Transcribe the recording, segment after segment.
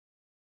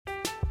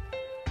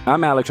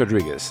I'm Alex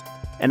Rodriguez.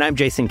 And I'm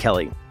Jason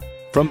Kelly.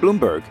 From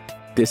Bloomberg,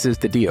 this is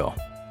The Deal.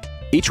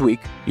 Each week,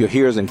 you'll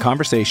hear us in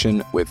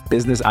conversation with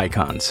business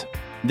icons.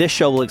 This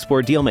show will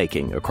explore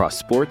deal-making across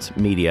sports,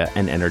 media,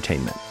 and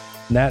entertainment.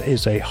 That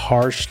is a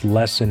harsh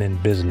lesson in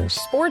business.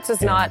 Sports is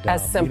not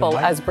as simple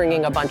as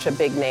bringing a bunch of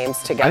big names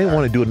together. I didn't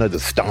want to do another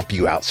stomp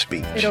you out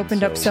speech. It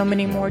opened up so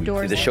many more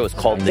doors. The show is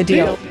called The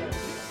Deal.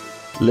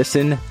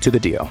 Listen to The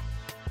Deal.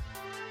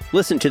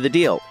 Listen to The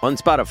Deal on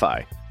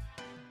Spotify.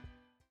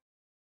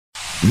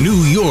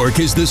 New York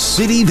is the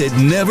city that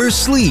never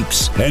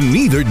sleeps, and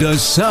neither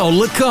does Sal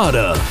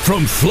Licata.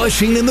 From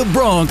Flushing in the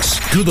Bronx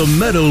to the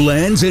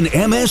Meadowlands in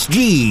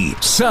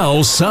MSG,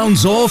 Sal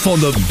sounds off on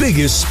the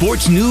biggest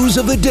sports news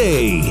of the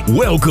day.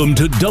 Welcome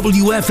to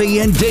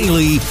WFAN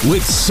Daily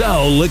with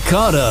Sal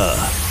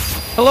Licata.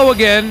 Hello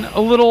again. A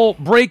little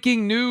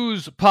breaking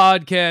news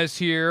podcast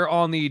here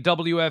on the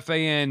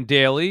WFAN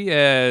Daily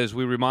as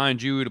we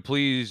remind you to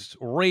please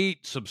rate,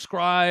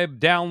 subscribe,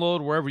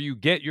 download wherever you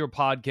get your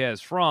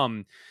podcast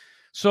from.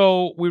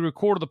 So we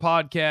recorded the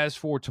podcast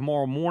for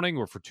tomorrow morning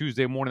or for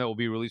Tuesday morning that will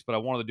be released, but I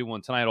wanted to do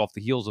one tonight off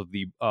the heels of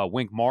the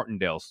Wink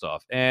Martindale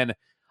stuff. And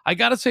I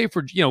got to say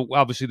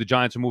obviously the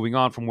Giants are moving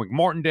on from Wink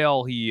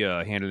Martindale. He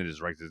handed in his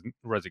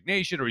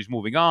resignation or he's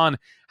moving on.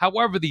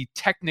 However, the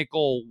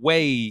technical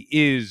way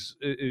is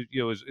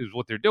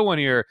what they're doing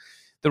here.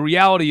 The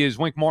reality is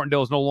Wink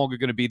Martindale is no longer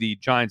going to be the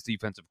Giants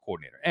defensive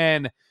coordinator.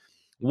 And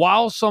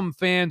while some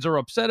fans are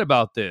upset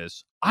about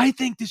this, I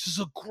think this is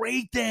a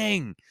great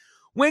thing.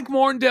 Wink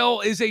Martindale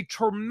is a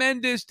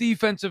tremendous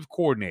defensive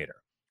coordinator,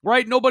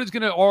 right? Nobody's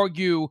going to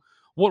argue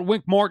what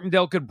Wink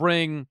Martindale could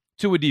bring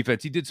to a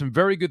defense. He did some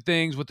very good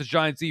things with the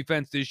Giants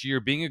defense this year,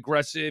 being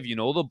aggressive, the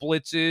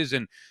blitzes.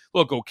 And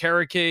look,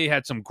 Okereke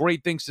had some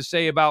great things to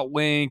say about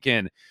Wink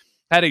and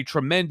had a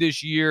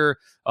tremendous year.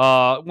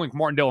 Wink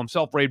Martindale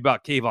himself raved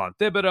about Kayvon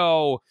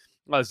Thibodeau,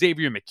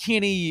 Xavier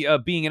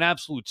McKinney being an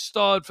absolute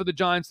stud for the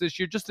Giants this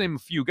year, just to name a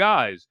few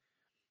guys.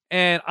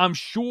 And I'm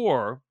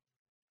sure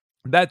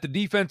that the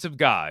defensive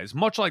guys,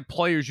 much like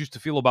players used to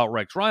feel about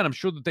Rex Ryan, I'm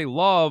sure that they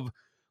love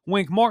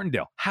Wink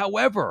Martindale.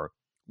 However,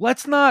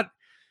 let's not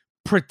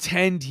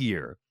pretend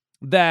here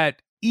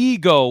that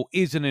ego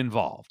isn't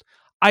involved.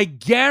 I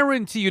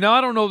guarantee you, now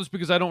I don't know this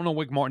because I don't know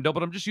Wink Martindale,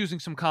 but I'm just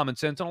using some common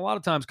sense, and a lot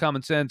of times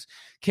common sense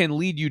can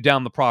lead you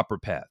down the proper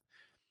path.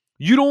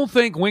 You don't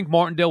think Wink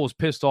Martindale was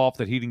pissed off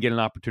that he didn't get an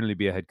opportunity to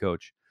be a head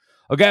coach?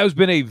 A guy who's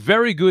been a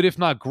very good, if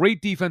not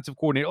great, defensive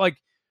coordinator. Like,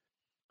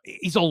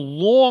 he's a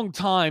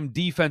long-time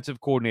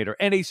defensive coordinator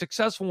and a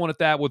successful one at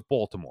that with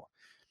Baltimore.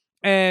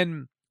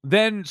 And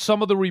then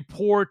some of the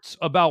reports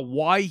about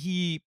why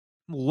he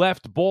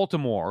left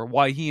Baltimore,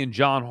 why he and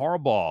John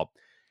Harbaugh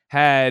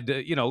had,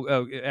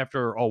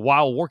 after a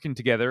while working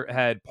together,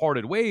 had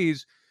parted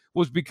ways,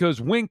 was because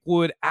Wink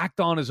would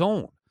act on his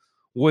own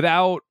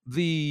without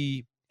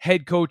the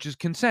head coach's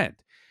consent.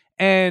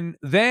 And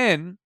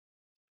then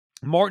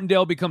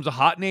Martindale becomes a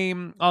hot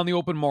name on the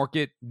open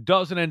market,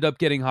 doesn't end up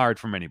getting hired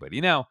from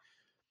anybody. Now,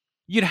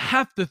 you'd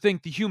have to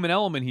think the human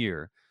element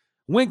here,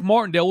 Wink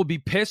Martindale would be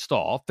pissed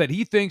off that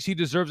he thinks he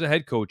deserves a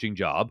head coaching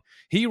job.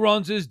 He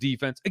runs his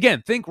defense.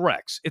 Again, think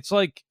Rex. It's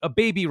like a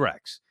baby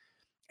Rex.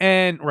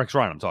 And Rex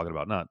Ryan I'm talking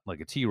about, not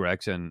like a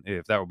T-Rex. And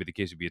if that would be the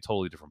case, it'd be a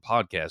totally different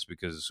podcast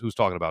because who's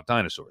talking about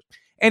dinosaurs?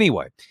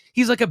 Anyway,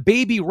 he's like a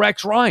baby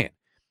Rex Ryan.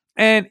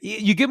 And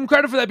you give him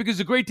credit for that because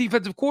he's a great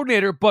defensive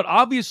coordinator, but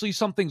obviously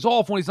something's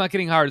off when he's not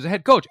getting hired as a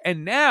head coach.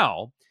 And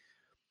now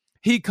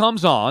he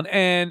comes on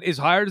and is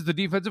hired as the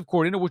defensive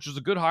coordinator, which was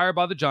a good hire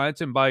by the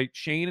Giants and by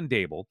Shane and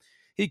Dable.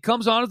 He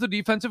comes on as the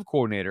defensive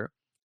coordinator,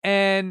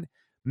 and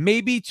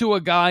maybe to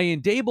a guy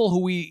in Dable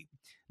who he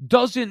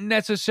doesn't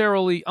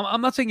necessarily, I'm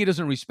not saying he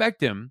doesn't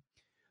respect him,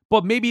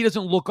 but maybe he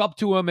doesn't look up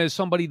to him as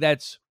somebody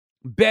that's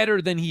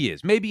better than he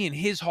is. Maybe in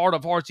his heart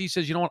of hearts, he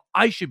says, you know what,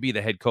 I should be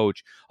the head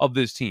coach of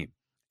this team.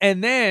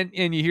 And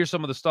you hear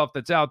some of the stuff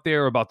that's out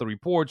there about the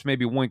reports.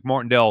 Maybe Wink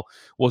Martindale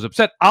was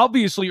upset.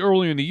 Obviously,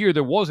 earlier in the year,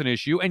 there was an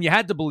issue, and you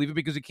had to believe it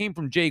because it came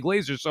from Jay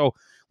Glazer. So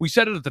we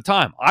said it at the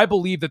time. I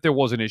believe that there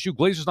was an issue.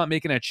 Glazer's not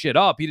making that shit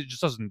up. He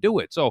just doesn't do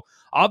it. So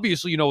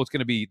obviously, it's going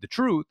to be the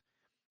truth.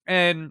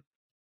 And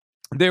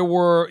there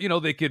were,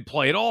 they could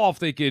play it off.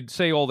 They could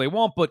say all they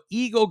want, but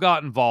ego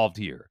got involved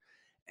here.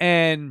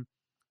 And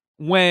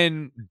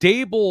when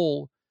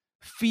Dable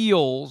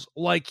feels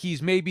like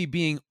he's maybe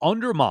being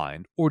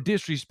undermined or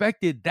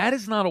disrespected, that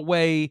is not a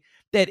way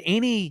that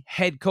any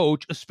head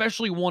coach,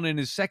 especially one in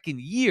his second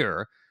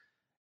year,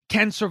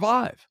 can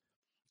survive.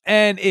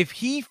 And if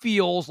he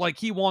feels like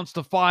he wants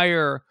to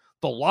fire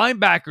the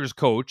linebackers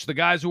coach, the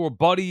guys who are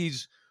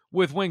buddies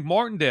with Wink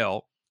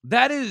Martindale,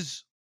 that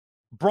is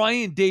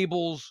Brian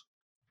Dable's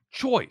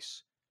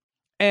choice.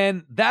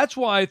 And that's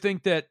why I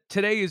think that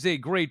today is a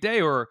great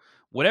day, or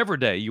whatever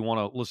day you want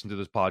to listen to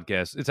this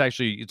podcast.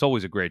 It's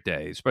always a great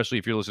day, especially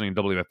if you're listening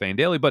to WFAN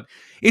Daily. But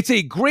it's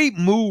a great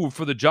move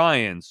for the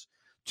Giants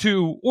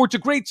it's a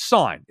great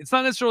sign. It's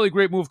not necessarily a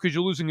great move because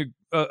you're losing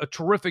a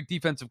terrific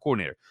defensive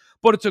coordinator,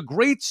 but it's a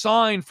great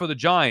sign for the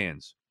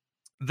Giants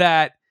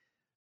that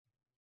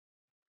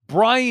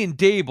Brian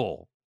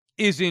Dable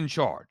is in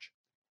charge.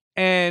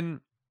 And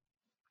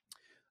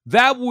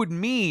that would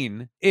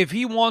mean if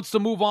he wants to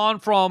move on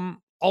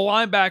from a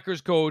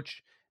linebackers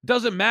coach,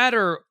 doesn't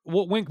matter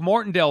what Wink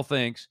Martindale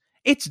thinks,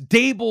 it's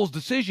Daboll's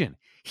decision.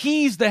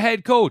 He's the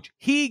head coach.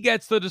 He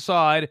gets to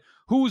decide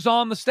who's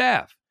on the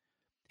staff.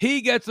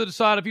 He gets to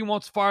decide if he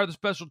wants to fire the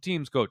special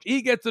teams coach.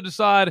 He gets to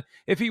decide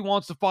if he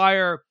wants to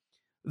fire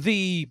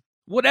the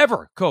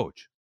whatever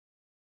coach,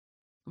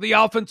 the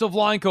offensive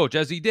line coach,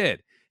 as he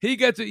did. He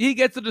gets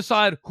to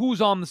decide who's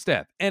on the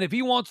staff. And if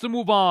he wants to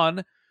move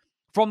on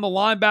from the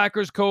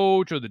linebackers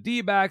coach or the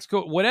D-backs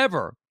coach,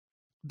 whatever,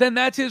 then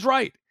that's his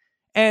right.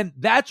 And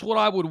that's what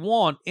I would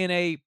want in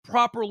a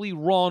properly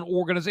run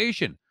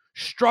organization.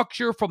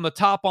 Structure from the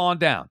top on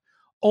down.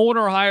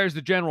 Owner hires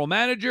the general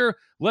manager,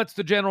 lets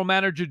the general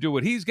manager do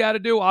what he's got to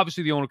do.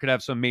 Obviously, the owner could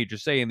have some major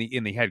say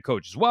in the head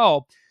coach as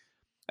well.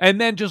 And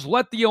then just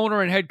let the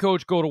owner and head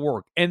coach go to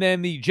work. And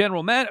then the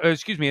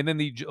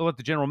let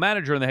the general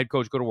manager and the head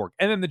coach go to work.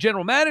 And then the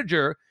general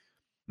manager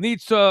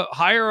needs to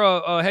hire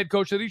a head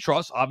coach that he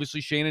trusts.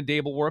 Obviously, Shane and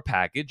Daboll were a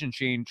package, and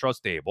Shane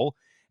trusts Daboll.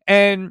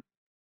 And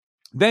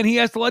then he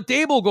has to let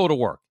Daboll go to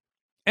work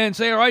and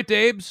say, all right,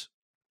 Dabes,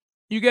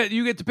 you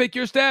get to pick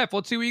your staff.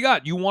 Let's see what you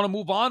got. You want to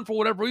move on for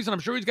whatever reason. I'm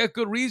sure he's got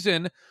good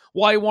reason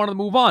why he wanted to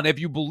move on. If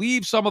you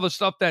believe some of the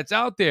stuff that's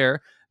out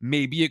there,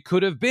 maybe it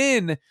could have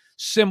been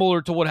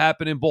similar to what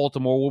happened in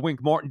Baltimore, where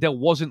Wink Martindale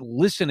wasn't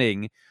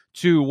listening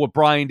to what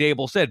Brian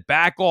Daboll said.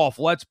 Back off,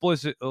 less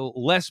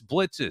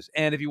blitzes.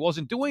 And if he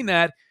wasn't doing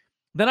that,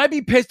 then I'd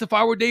be pissed if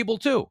I were Daboll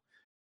too.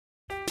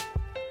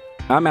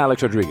 I'm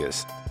Alex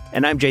Rodriguez.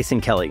 And I'm Jason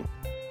Kelly.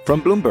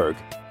 From Bloomberg,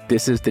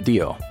 this is The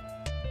Deal.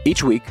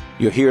 Each week,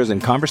 you'll hear us in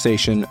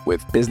conversation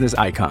with business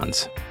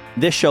icons.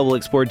 This show will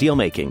explore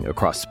deal-making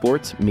across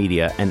sports,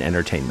 media, and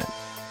entertainment.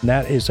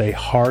 That is a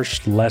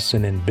harsh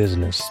lesson in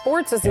business.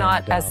 Sports is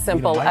not as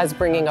simple as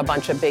bringing a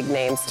bunch of big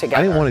names together.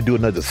 I didn't want to do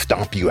another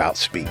stomp you out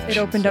speech. It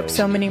opened up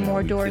so many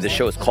more doors. The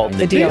show is called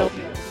The Deal.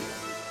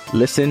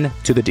 Listen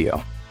to The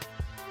Deal.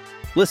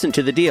 Listen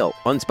to The Deal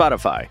on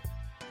Spotify.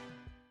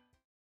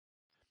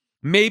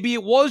 Maybe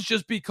it was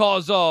just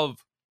because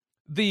of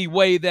the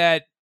way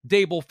that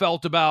Daboll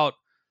felt about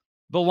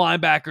the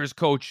linebackers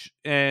coach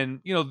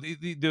and,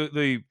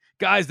 the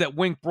guys that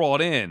Wink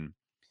brought in,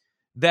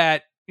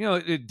 that,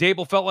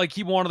 Daboll felt like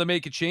he wanted to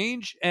make a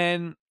change.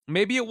 And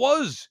maybe it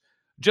was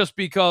just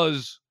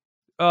because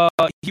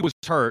he was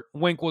hurt.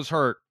 Wink was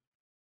hurt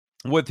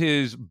with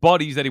his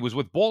buddies that he was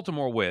with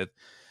Baltimore with,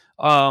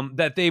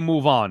 that they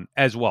move on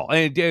as well.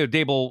 And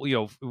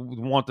Daboll,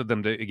 wanted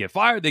them to get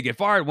fired. They get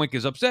fired. Wink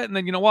is upset. And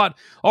then, you know what?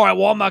 All right,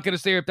 well, I'm not going to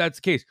stay here if that's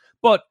the case.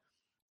 But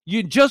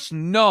you just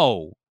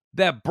know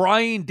that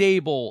Brian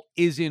Daboll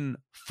is in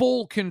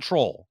full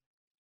control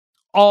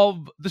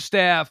of the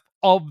staff,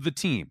 of the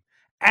team,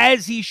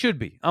 as he should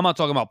be. I'm not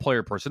talking about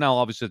player personnel.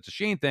 Obviously, it's a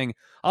Shane thing.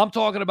 I'm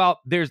talking about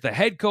there's the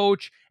head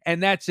coach,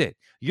 and that's it.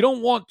 You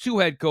don't want two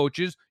head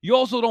coaches. You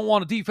also don't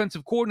want a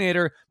defensive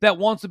coordinator that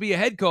wants to be a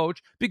head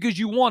coach, because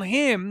you want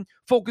him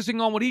focusing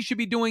on what he should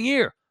be doing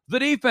here, the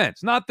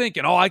defense, not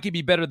thinking, I could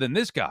be better than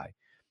this guy.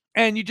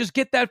 And you just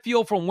get that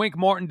feel from Wink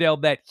Martindale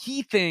that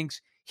he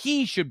thinks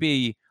he should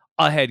be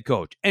a head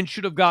coach and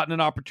should have gotten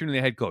an opportunity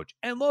as head coach.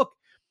 And look,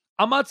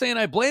 I'm not saying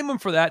I blame him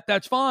for that.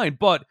 That's fine.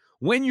 But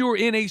when you're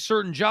in a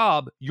certain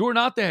job, you're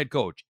not the head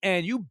coach,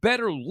 and you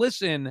better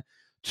listen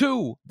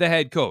to the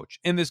head coach,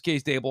 in this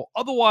case, Daboll.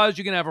 Otherwise,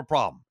 you're going to have a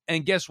problem.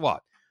 And guess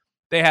what?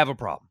 They have a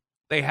problem.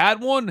 They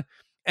had one,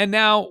 and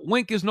now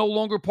Wink is no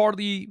longer part of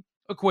the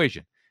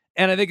equation.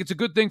 And I think it's a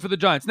good thing for the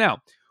Giants. Now,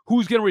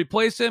 who's going to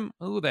replace him?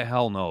 Who the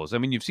hell knows? I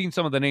mean, you've seen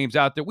some of the names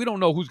out there. We don't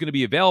know who's going to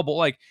be available.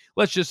 Like,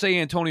 let's just say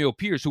Antonio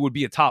Pierce, who would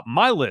be atop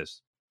my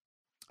list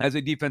as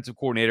a defensive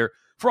coordinator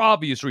for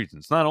obvious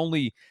reasons. Not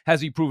only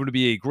has he proven to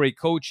be a great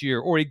coach here,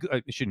 or I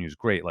shouldn't use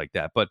great like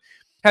that, but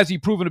has he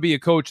proven to be a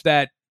coach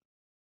that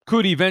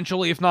could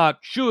eventually, if not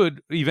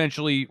should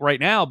eventually right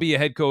now, be a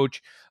head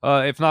coach,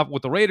 if not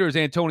with the Raiders,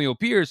 Antonio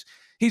Pierce.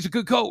 He's a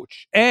good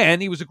coach,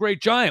 and he was a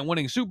great Giant,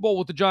 winning a Super Bowl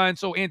with the Giants.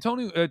 So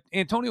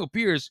Antonio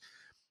Pierce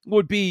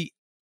would be,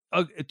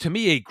 to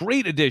me, a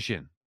great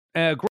addition,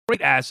 a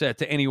great asset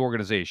to any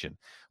organization.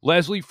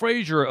 Leslie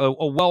Frazier,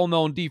 a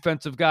well-known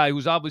defensive guy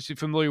who's obviously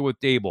familiar with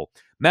Daboll.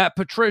 Matt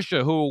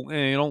Patricia, who,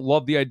 you don't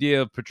love the idea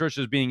of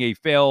Patricia's being a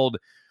failed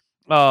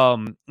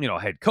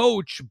head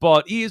coach,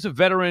 but he is a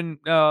veteran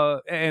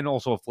and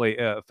also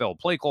a failed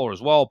play caller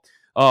as well,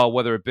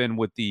 whether it been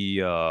with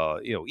the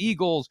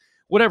Eagles,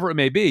 whatever it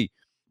may be.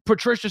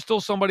 Patricia's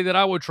still somebody that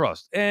I would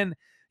trust. And,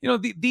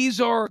 look,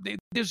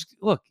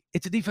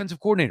 it's a defensive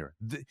coordinator.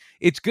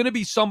 It's going to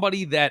be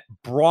somebody that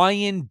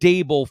Brian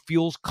Daboll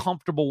feels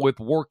comfortable with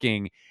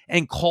working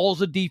and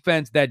calls a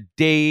defense that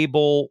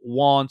Daboll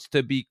wants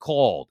to be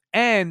called.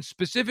 And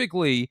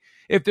specifically,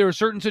 if there are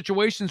certain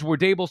situations where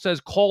Daboll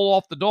says, call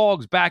off the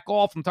dogs, back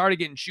off, I'm tired of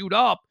getting chewed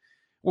up,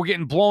 we're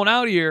getting blown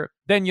out here,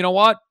 then you know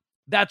what?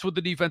 That's what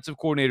the defensive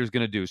coordinator is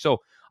going to do. So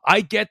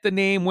I get the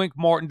name Wink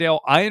Martindale.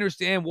 I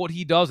understand what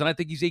he does, and I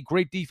think he's a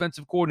great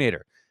defensive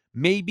coordinator.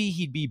 Maybe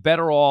he'd be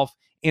better off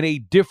in a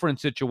different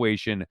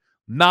situation,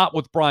 not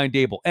with Brian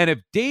Daboll. And if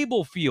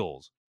Daboll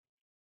feels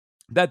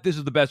that this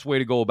is the best way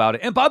to go about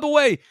it, and by the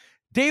way,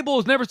 Daboll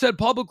has never said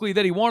publicly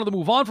that he wanted to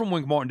move on from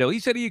Wink Martindale. He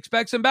said he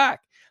expects him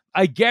back.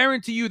 I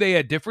guarantee you they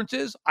had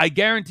differences. I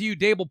guarantee you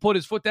Daboll put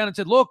his foot down and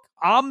said, look,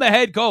 I'm the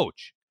head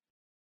coach.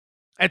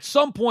 At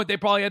some point, they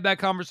probably had that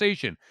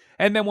conversation.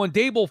 And then when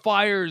Daboll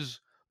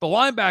fires the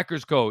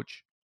linebackers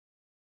coach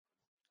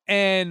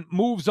and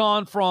moves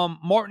on from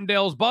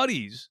Martindale's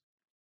buddies,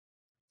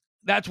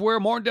 that's where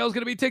Martindale's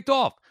going to be ticked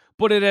off.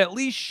 But it at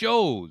least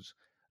shows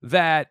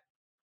that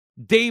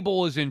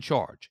Daboll is in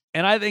charge.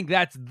 And I think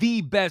that's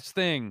the best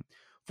thing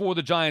for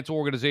the Giants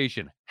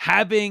organization.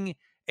 Having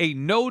a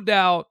no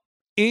doubt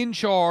in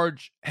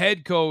charge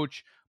head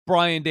coach,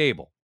 Brian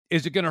Daboll.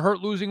 Is it going to hurt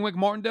losing Wink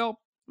Martindale?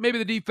 Maybe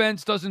the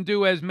defense doesn't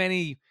do as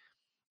many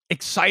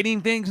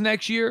exciting things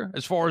next year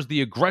as far as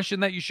the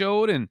aggression that you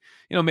showed. And,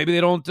 maybe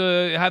they don't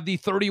have the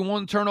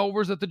 31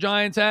 turnovers that the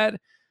Giants had,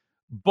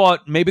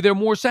 but maybe they're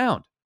more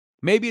sound.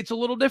 Maybe it's a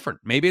little different.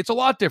 Maybe it's a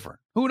lot different.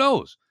 Who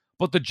knows?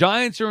 But the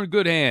Giants are in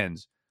good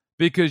hands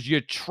because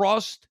you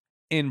trust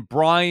in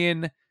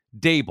Brian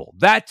Daboll.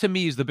 That, to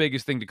me, is the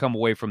biggest thing to come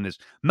away from this.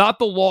 Not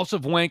the loss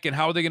of Wink and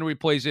how are they going to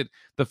replace it.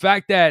 The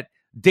fact that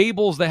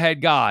Daboll's the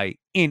head guy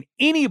and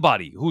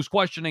anybody who's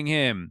questioning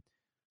him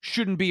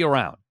shouldn't be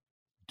around.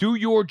 Do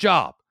your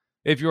job.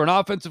 If you're an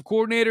offensive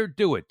coordinator,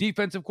 do it.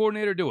 Defensive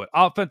coordinator, do it.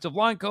 Offensive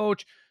line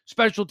coach,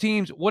 special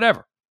teams,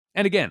 whatever.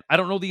 And again, I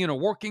don't know the inner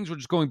workings. We're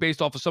just going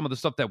based off of some of the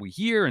stuff that we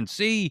hear and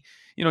see,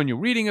 and you're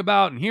reading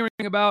about and hearing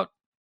about.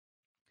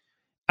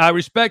 I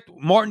respect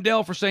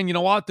Martindale for saying, you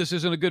know what, this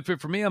isn't a good fit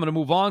for me. I'm going to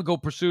move on, go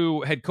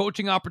pursue head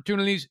coaching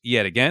opportunities.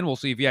 Yet again, we'll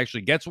see if he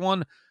actually gets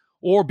one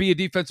or be a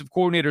defensive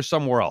coordinator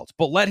somewhere else.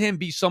 But let him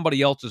be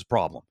somebody else's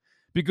problem.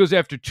 Because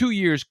after 2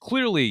 years,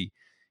 clearly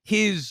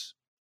his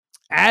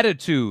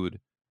attitude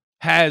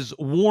has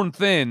worn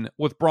thin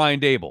with Brian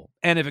Daboll.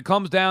 And if it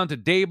comes down to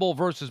Daboll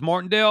versus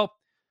Martindale,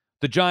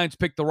 the Giants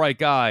picked the right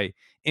guy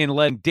in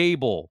letting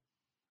Daboll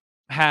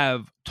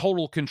have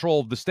total control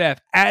of the staff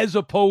as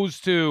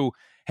opposed to,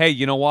 hey,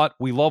 you know what?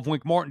 We love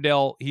Wink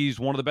Martindale. He's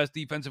one of the best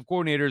defensive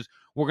coordinators.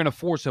 We're going to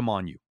force him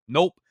on you.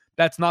 Nope,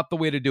 that's not the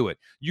way to do it.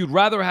 You'd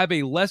rather have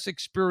a less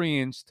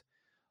experienced,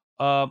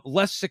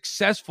 less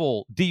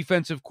successful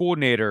defensive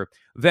coordinator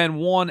than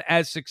one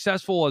as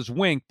successful as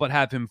Wink, but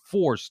have him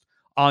forced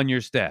on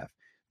your staff.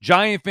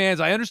 Giant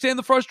fans, I understand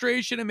the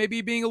frustration and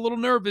maybe being a little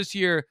nervous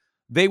here.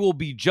 They will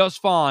be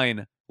just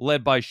fine,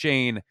 led by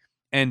Shane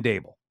and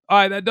Daboll. All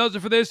right, that does it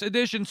for this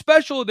edition,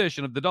 special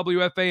edition of the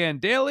WFAN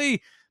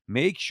Daily.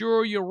 Make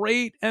sure you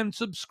rate and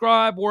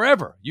subscribe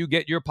wherever you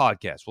get your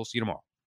podcasts. We'll see you tomorrow.